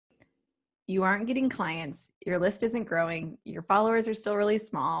you aren't getting clients, your list isn't growing, your followers are still really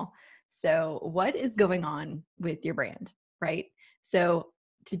small. So what is going on with your brand, right? So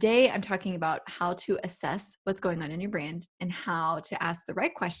today I'm talking about how to assess what's going on in your brand and how to ask the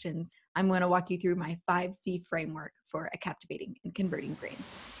right questions. I'm going to walk you through my 5C framework for a captivating and converting brand.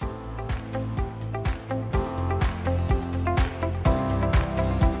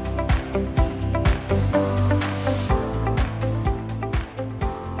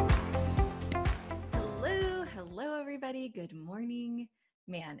 Hello, everybody. Good morning.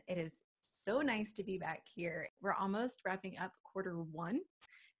 Man, it is so nice to be back here. We're almost wrapping up Q1.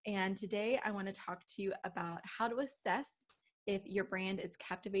 And today I want to talk to you about how to assess if your brand is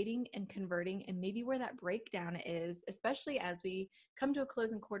captivating and converting and maybe where that breakdown is, especially as we come to a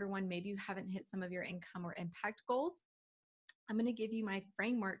close in Q1. Maybe you haven't hit some of your income or impact goals. I'm going to give you my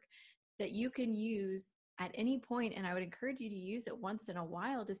framework that you can use at any point, and I would encourage you to use it once in a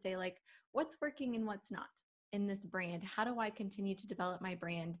while to say, like, what's working and what's not in this brand? How do I continue to develop my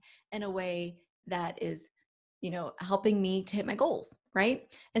brand in a way that is, helping me to hit my goals, right?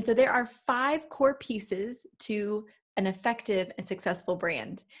 And so there are 5 core pieces to an effective and successful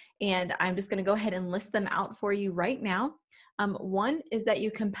brand. And I'm just going to go ahead and list them out for you right now. 1 is that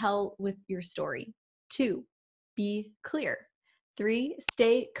you compel with your story. 2, be clear. 3,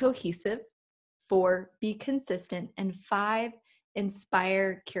 stay cohesive. 4, be consistent. And 5,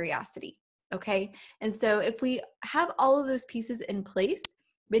 inspire curiosity. Okay. And so if we have all of those pieces in place,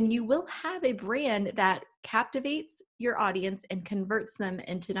 then you will have a brand that captivates your audience and converts them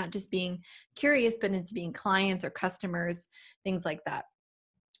into not just being curious, but into being clients or customers, things like that.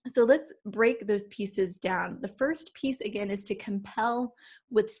 So let's break those pieces down. The first piece, again, is to compel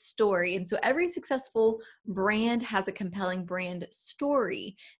with story. And so every successful brand has a compelling brand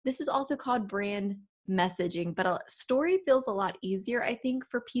story. This is also called brand messaging, but a story feels a lot easier, I think,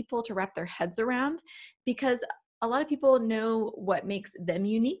 for people to wrap their heads around, because a lot of people know what makes them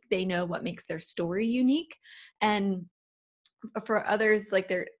unique. They know what makes their story unique. And for others, like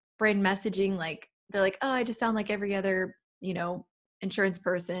their brand messaging, like they're like, oh, I just sound like every other, insurance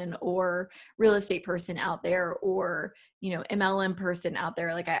person or real estate person out there, or, MLM person out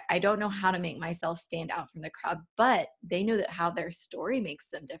there. Like, I don't know how to make myself stand out from the crowd, but they know that how their story makes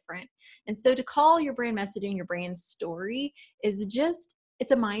them different. And so to call your brand messaging your brand story is just,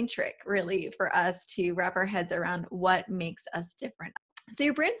 it's a mind trick really for us to wrap our heads around what makes us different. So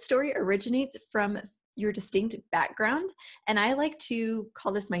your brand story originates from your distinct background. And I like to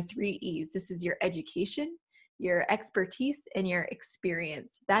call this my 3 E's. This is your education, your expertise, and your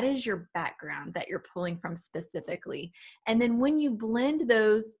experience. That is your background that you're pulling from specifically. And then when you blend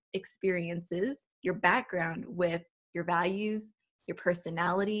those experiences, your background, with your values, your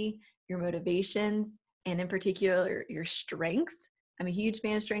personality, your motivations, and in particular, your strengths. I'm a huge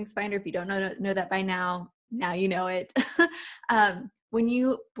fan of StrengthsFinder. If you don't know that by now you know it. When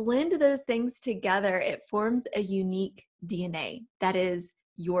you blend those things together, it forms a unique DNA that is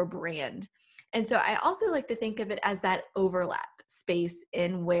your brand. And so I also like to think of it as that overlap space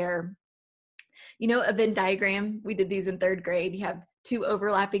in where, a Venn diagram, we did these in 3rd grade, you have 2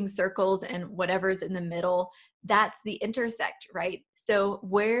 overlapping circles and whatever's in the middle, that's the intersect, right? So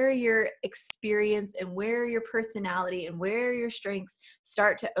where your experience and where your personality and where your strengths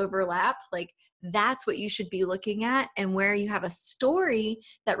start to overlap, like that's what you should be looking at. And where you have a story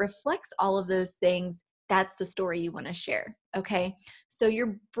that reflects all of those things, that's the story you want to share. Okay. So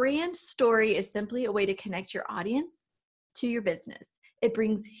your brand story is simply a way to connect your audience to your business. It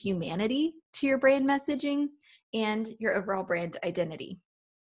brings humanity to your brand messaging and your overall brand identity.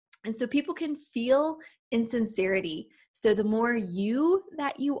 And so people can feel insincerity. So the more you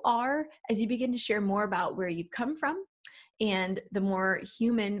that you are, as you begin to share more about where you've come from, and the more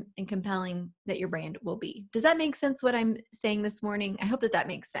human and compelling that your brand will be. Does that make sense what I'm saying this morning? I hope that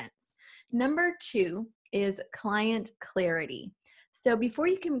makes sense. Number 2 is client clarity. So before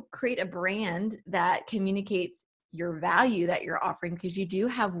you can create a brand that communicates your value that you're offering, because you do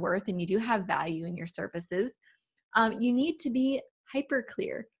have worth and you do have value in your services, you need to be hyper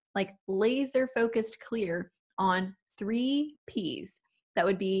clear, like laser focused clear on 3 P's. That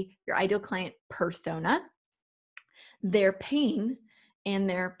would be your ideal client persona, their pain, and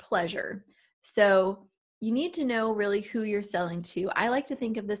their pleasure. So you need to know really who you're selling to. I like to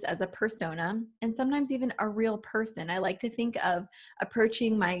think of this as a persona and sometimes even a real person. I like to think of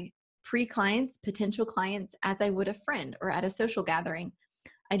approaching my pre-clients, potential clients, as I would a friend or at a social gathering.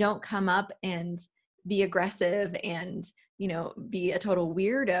 I don't come up and be aggressive and, be a total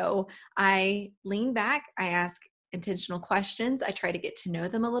weirdo. I lean back, I ask intentional questions. I try to get to know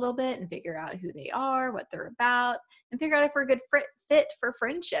them a little bit and figure out who they are, what they're about, and figure out if we're a good fit fit for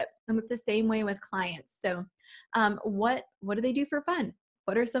friendship. And it's the same way with clients. So what do they do for fun?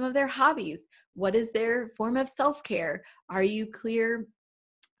 What are some of their hobbies? What is their form of self-care? Are you clear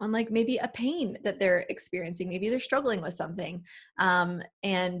on like maybe a pain that they're experiencing? Maybe they're struggling with something,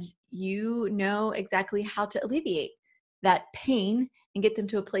 and you know exactly how to alleviate that pain and get them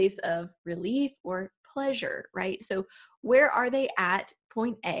to a place of relief or pleasure, right? So where are they at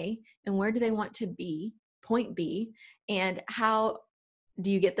point A, and where do they want to be point B, and how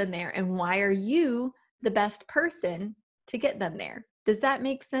do you get them there, and why are you the best person to get them there? Does that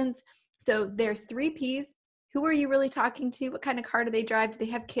make sense? So there's 3 Ps. Who are you really talking to? What kind of car do they drive? Do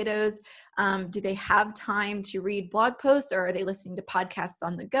they have kiddos? Do they have time to read blog posts, or are they listening to podcasts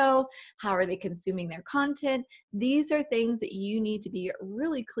on the go? How are they consuming their content? These are things that you need to be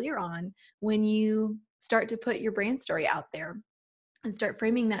really clear on when you start to put your brand story out there and start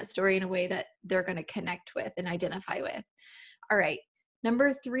framing that story in a way that they're going to connect with and identify with. All right.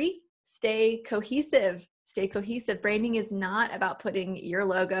 Number 3, stay cohesive. Stay cohesive. Branding is not about putting your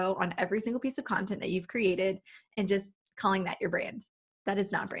logo on every single piece of content that you've created and just calling that your brand. That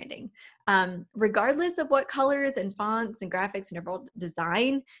is not branding. Regardless of what colors and fonts and graphics and overall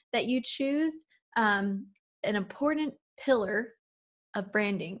design that you choose, an important pillar of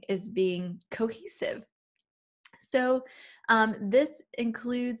branding is being cohesive. So this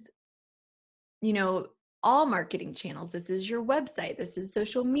includes, all marketing channels. This is your website. This is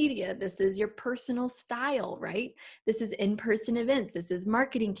social media. This is your personal style, right? This is in-person events. This is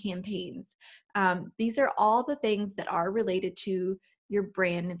marketing campaigns. These are all the things that are related to your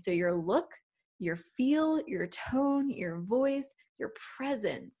brand. And so your look, your feel, your tone, your voice, your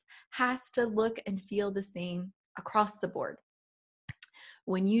presence has to look and feel the same across the board.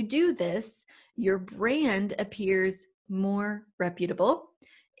 When you do this, your brand appears more reputable.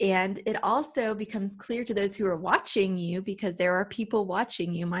 And it also becomes clear to those who are watching you, because there are people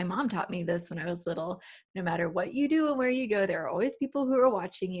watching you. My mom taught me this when I was little. No matter what you do and where you go, there are always people who are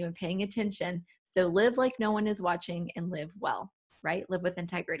watching you and paying attention. So live like no one is watching and live well, right? Live with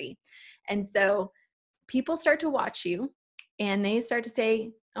integrity. And so people start to watch you and they start to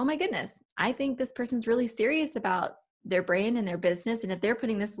say, oh my goodness, I think this person's really serious about their brand and their business. And if they're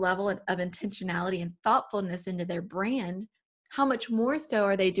putting this level of intentionality and thoughtfulness into their brand, how much more so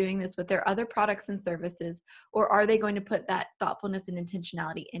are they doing this with their other products and services? Or are they going to put that thoughtfulness and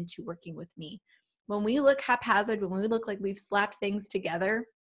intentionality into working with me? When we look haphazard, when we look like we've slapped things together,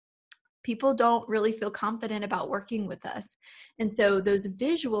 people don't really feel confident about working with us. And so those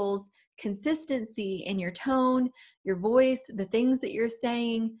visuals, consistency in your tone, your voice, the things that you're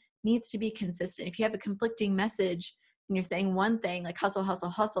saying needs to be consistent. If you have a conflicting message and you're saying one thing like hustle, hustle,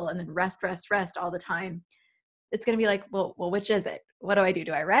 hustle, and then rest, rest, rest all the time, it's going to be like, well, which is it? What do I do?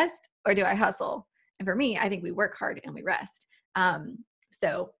 Do I rest or do I hustle? And for me, I think we work hard and we rest.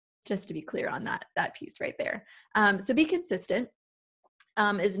 So just to be clear on that piece right there. So be consistent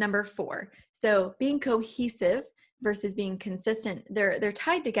is number 4. So being cohesive versus being consistent, they're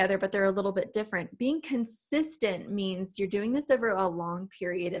tied together, but they're a little bit different. Being consistent means you're doing this over a long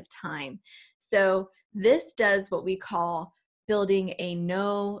period of time. So this does what we call building a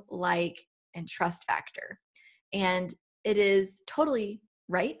know, like, and trust factor. And it is totally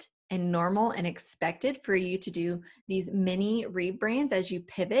right and normal and expected for you to do these mini rebrands as you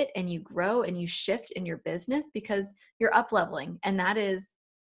pivot and you grow and you shift in your business, because you're up leveling, and that is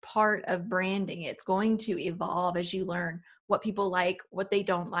part of branding. It's going to evolve as you learn what people like, what they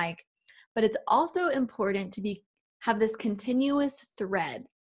don't like. But it's also important to have this continuous thread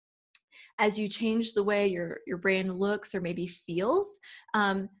as you change the way your brand looks or maybe feels.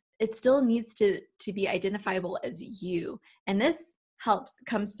 It still needs to be identifiable as you. And this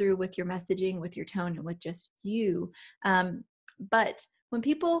comes through with your messaging, with your tone, and with just you. But when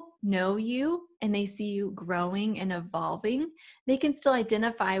people know you and they see you growing and evolving, they can still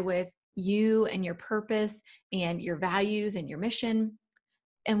identify with you and your purpose and your values and your mission.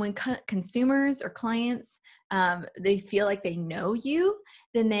 And when consumers or clients, they feel like they know you,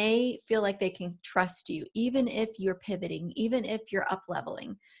 then they feel like they can trust you, even if you're pivoting, even if you're up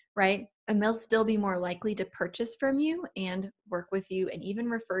leveling, right? And they'll still be more likely to purchase from you and work with you and even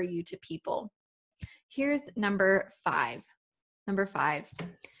refer you to people. Here's number 5. Number 5,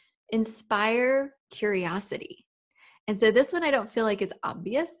 inspire curiosity. And so this one I don't feel like is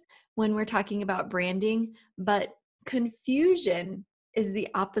obvious when we're talking about branding, but confusion is the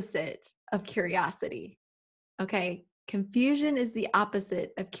opposite of curiosity. Okay? Confusion is the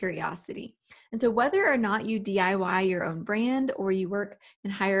opposite of curiosity. And so whether or not you DIY your own brand or you work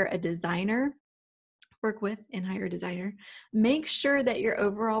and hire a designer, make sure that your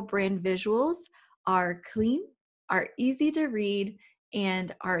overall brand visuals are clean, are easy to read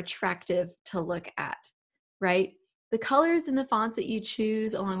and are attractive to look at, right? The colors and the fonts that you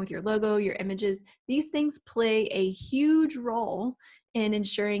choose, along with your logo, your images, these things play a huge role in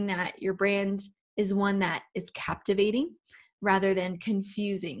ensuring that your brand is one that is captivating rather than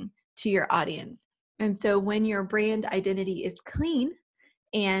confusing to your audience. And so when your brand identity is clean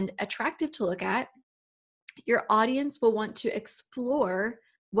and attractive to look at, your audience will want to explore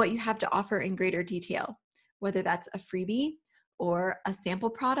what you have to offer in greater detail, whether that's a freebie or a sample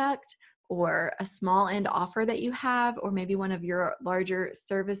product or a small end offer that you have, or maybe one of your larger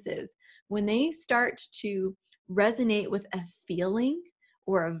services. When they start to resonate with a feeling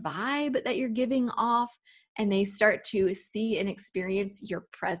or a vibe that you're giving off, and they start to see and experience your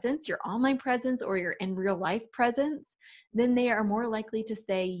presence, your online presence, or your in real life presence, then they are more likely to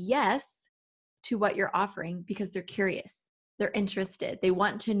say yes to what you're offering because they're curious, they're interested, they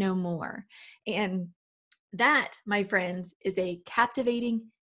want to know more. And that, my friends, is a captivating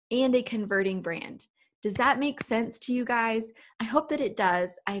and a converting brand. Does that make sense to you guys? I hope that it does.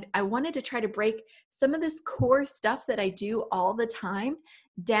 I wanted to try to break some of this core stuff that I do all the time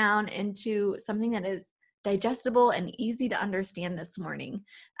down into something that is digestible and easy to understand this morning.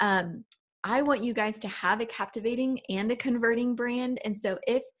 I want you guys to have a captivating and a converting brand. And so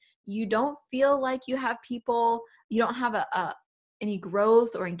if you don't feel like you have people, you don't have any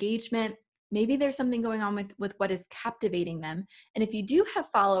growth or engagement, maybe there's something going on with what is captivating them. And if you do have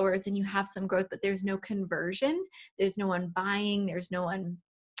followers and you have some growth, but there's no conversion, there's no one buying, there's no one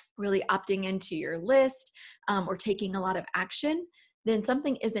really opting into your list or taking a lot of action, then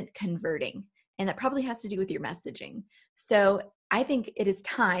something isn't converting. And that probably has to do with your messaging. So I think it is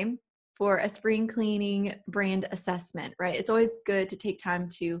time for a spring cleaning brand assessment, right? It's always good to take time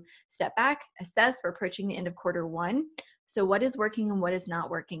to step back, assess. We're approaching the end of quarter one. So what is working and what is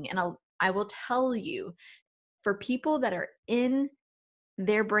not working? And I will tell you, for people that are in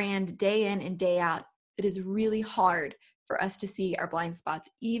their brand day in and day out, it is really hard for us to see our blind spots,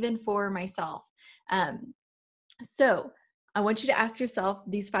 even for myself. So I want you to ask yourself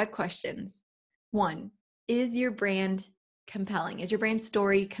these 5 questions. 1, is your brand compelling? Is your brand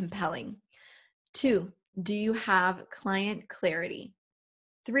story compelling? 2, do you have client clarity?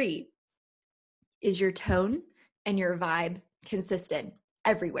 3, is your tone and your vibe consistent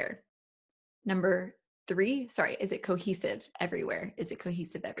everywhere? Number 3, is it cohesive everywhere? Is it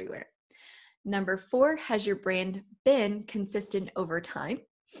cohesive everywhere? Number 4, has your brand been consistent over time?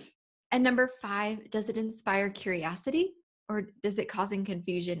 And number 5, does it inspire curiosity or does it causing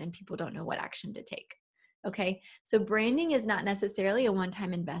confusion and people don't know what action to take? Okay, so branding is not necessarily a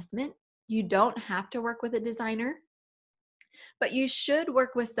one-time investment. You don't have to work with a designer, but you should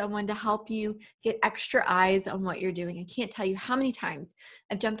work with someone to help you get extra eyes on what you're doing. I can't tell you how many times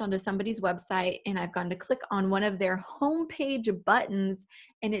I've jumped onto somebody's website and I've gone to click on one of their homepage buttons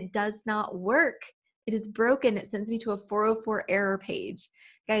and it does not work. It is broken. It sends me to a 404 error page.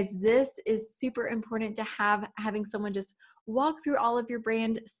 Guys, this is super important to having someone just walk through all of your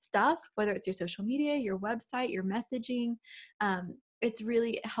brand stuff, whether it's your social media, your website, your messaging. It's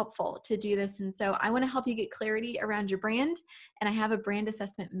really helpful to do this. And so I want to help you get clarity around your brand. And I have a brand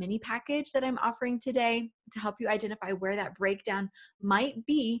assessment mini package that I'm offering today to help you identify where that breakdown might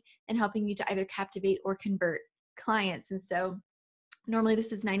be and helping you to either captivate or convert clients. And so normally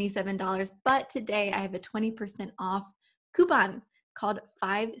this is $97, but today I have a 20% off coupon called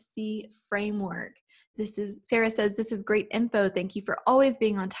 5C Framework. Sarah says, this is great info. Thank you for always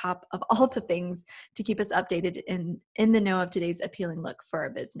being on top of all the things to keep us updated in the know of today's appealing look for our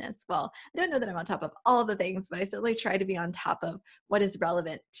business. Well, I don't know that I'm on top of all of the things, but I certainly try to be on top of what is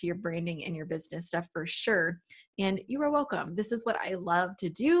relevant to your branding and your business stuff for sure. And you are welcome. This is what I love to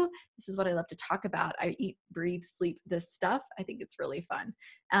do. This is what I love to talk about. I eat, breathe, sleep this stuff. I think it's really fun.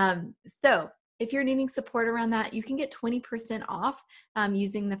 So if you're needing support around that, you can get 20% off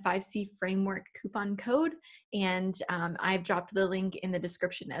using the 5C Framework coupon code. And I've dropped the link in the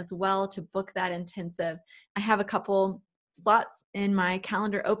description as well to book that intensive. I have a couple slots in my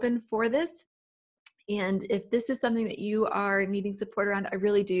calendar open for this. And if this is something that you are needing support around, I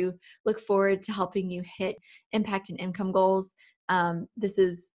really do look forward to helping you hit impact and income goals. This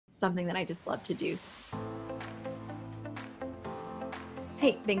is something that I just love to do.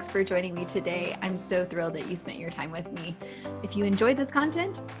 Hey, thanks for joining me today. I'm so thrilled that you spent your time with me. If you enjoyed this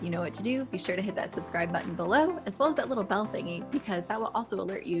content, you know what to do. Be sure to hit that subscribe button below, as well as that little bell thingy, because that will also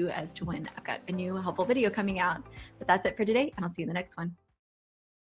alert you as to when I've got a new helpful video coming out. But that's it for today, and I'll see you in the next one.